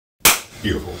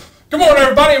Beautiful. Good morning,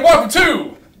 everybody, and welcome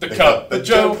to the Cup of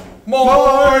Joe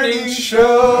Morning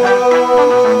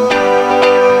Show.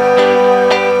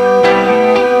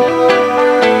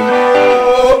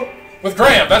 With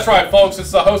Graham. That's right, folks.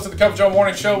 It's the host of the Cup of Joe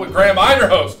Morning Show with Graham. I'm your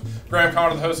host, Graham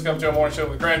Connor, the host of the Cup of Joe Morning Show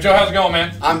with Graham. Joe, how's it going,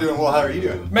 man? I'm doing well. How are you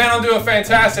doing? Man, I'm doing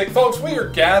fantastic. Folks, we are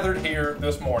gathered here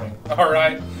this morning, all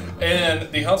right,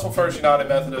 in the Huntsville First United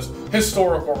Methodist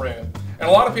Historical Room. And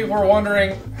a lot of people are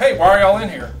wondering, hey, why are y'all in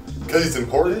here? Because it's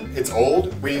important, it's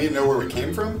old, we need to know where we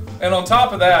came from. And on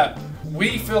top of that,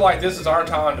 we feel like this is our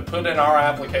time to put in our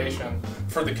application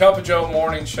for the Cup of Joe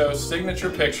Morning Show signature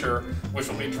picture, which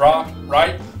will be dropped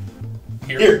right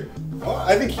here. Here. Oh,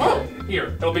 I think here. Oh, here.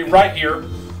 It'll be right here.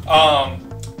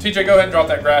 TJ, go ahead and drop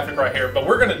that graphic right here. But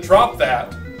we're going to drop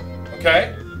that,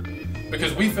 okay?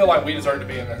 Because we feel like we deserve to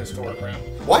be in the historic room.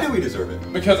 Why do we deserve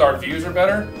it? Because our views are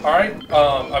better, all right?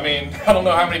 I mean, I don't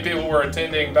know how many people were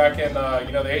attending back in, the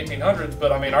 1800s,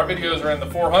 but I mean, our videos are in the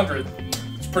 400.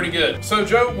 It's pretty good. So,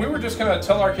 Joe, we were just going to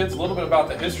tell our kids a little bit about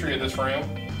the history of this room.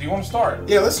 Do you want to start?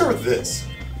 Yeah, let's start with this.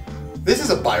 This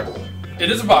is a Bible. It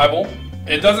is a Bible.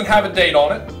 It doesn't have a date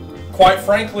on it. Quite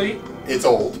frankly, it's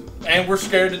old. And we're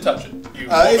scared to touch it.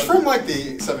 It's from like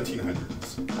the 1700s.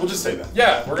 We'll just say that.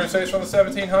 Yeah, we're going to say it's from the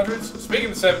 1700s.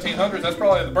 Speaking of the 1700s, that's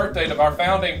probably the birth date of our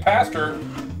founding pastor,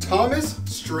 Thomas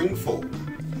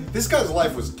Stringful. This guy's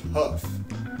life was tough.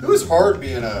 It was hard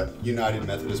being a United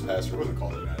Methodist pastor. It wasn't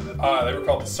called United Methodist. They were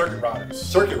called the Circuit Riders.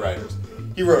 Circuit Riders.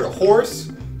 He rode a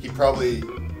horse. He probably...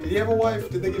 Did he have a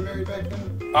wife? Did they get married back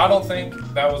then? I don't think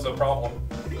that was a problem.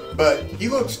 But he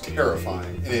looks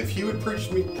terrifying. And if he would preach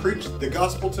the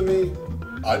gospel to me,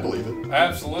 I'd believe it.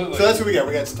 Absolutely. So that's what we got.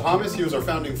 We got Thomas. He was our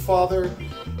founding father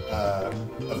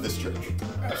of this church.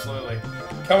 Absolutely.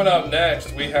 Coming up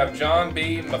next, we have John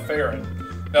B.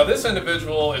 Mafferin. Now, this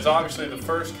individual is obviously the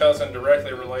first cousin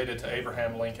directly related to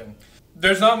Abraham Lincoln.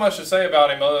 There's not much to say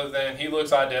about him other than he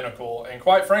looks identical. And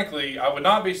quite frankly, I would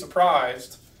not be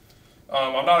surprised.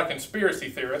 I'm not a conspiracy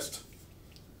theorist.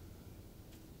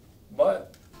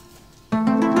 But...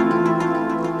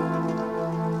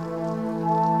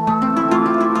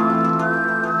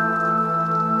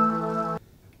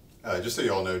 just so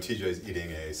you all know, TJ's eating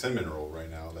a cinnamon roll right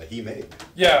now that he made.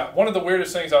 Yeah, one of the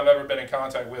weirdest things I've ever been in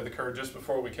contact with occurred just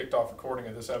before we kicked off recording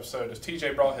of this episode is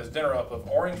TJ brought his dinner up of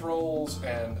orange rolls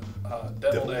and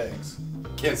deviled eggs.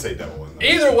 Can't say devil in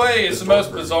there. Either way, it's the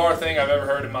most bizarre thing I've ever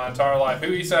heard in my entire life.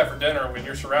 Who eats that for dinner when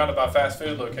you're surrounded by fast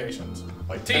food locations?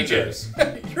 Like TJ's.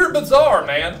 You're bizarre,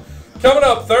 man. Coming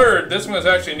up third, this one is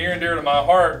actually near and dear to my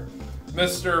heart.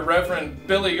 Mr. Reverend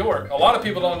Billy York. A lot of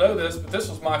people don't know this, but this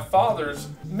was my father's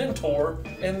mentor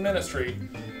in ministry.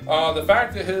 The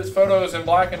fact that his photo is in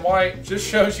black and white just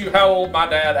shows you how old my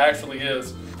dad actually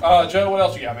is. Joe, what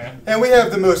else you got, man? And we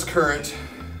have the most current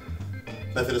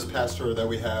Methodist pastor that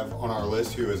we have on our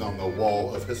list, who is on the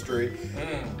wall of history.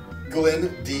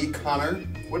 Glenn D. Connor.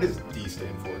 What does D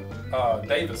stand for?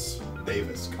 Davis.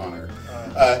 Davis Connor.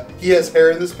 He has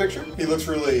hair in this picture. He looks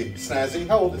really snazzy.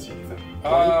 How old is he, you think?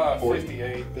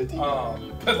 58. 50. Look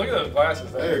at those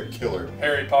glasses there. They're killer.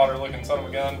 Harry Potter looking son of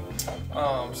a gun.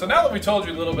 So now that we told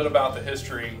you a little bit about the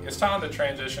history, it's time to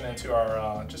transition into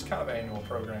our just kind of annual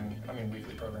programming. I mean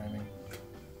weekly programming.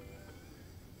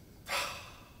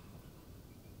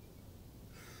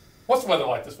 What's the weather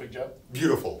like this week, Joe?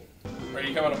 Beautiful. Are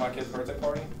you coming to my kid's birthday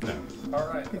party? No. All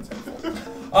right, that's helpful.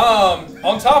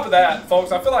 On top of that,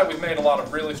 folks, I feel like we've made a lot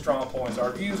of really strong points.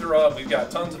 Our views are up. We've got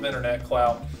tons of internet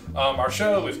clout. Our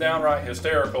show is downright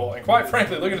hysterical. And quite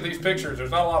frankly, looking at these pictures,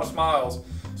 there's not a lot of smiles.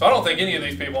 So I don't think any of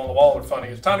these people on the wall are funny.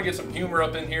 It's time to get some humor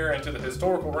up in here into the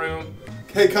historical room.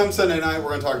 Hey, come Sunday night, we're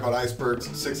going to talk about icebergs,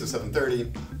 6 to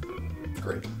 7:30.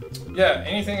 Great. Yeah,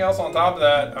 anything else on top of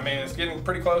that? I mean, it's getting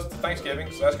pretty close to Thanksgiving,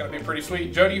 so that's going to be pretty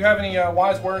sweet. Joe, do you have any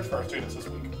wise words for our students this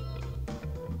week?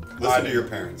 Listen to your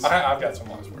parents. I've got some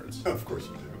wise words. Of course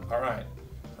you do. All right.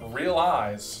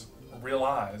 Realize.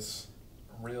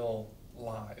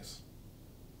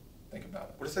 Think about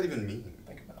it. What does that even mean?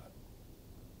 Think about it.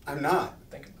 I'm not.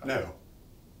 Think about it. No.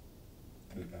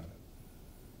 Think about it.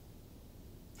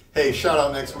 Hey, shout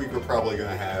out next week. We're probably going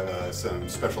to have some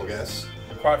special guests.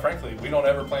 Quite frankly, we don't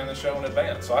ever plan the show in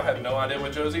advance, so I have no idea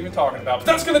what Joe's even talking about. But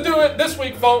that's going to do it this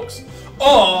week, folks,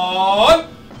 on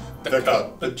the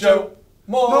Cup of Joe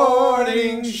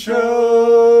Morning Show.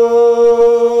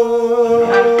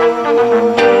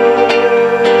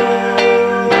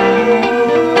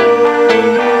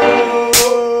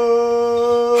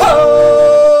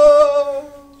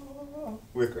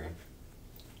 With Graham.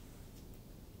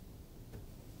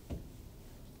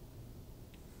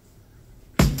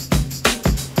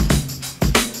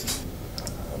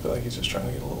 I feel like he's just trying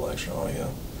to get a little extra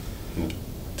audio.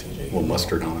 TJ, A little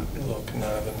mustard on it. A little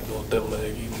conniving, a little devil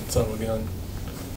egg eating son of a gun.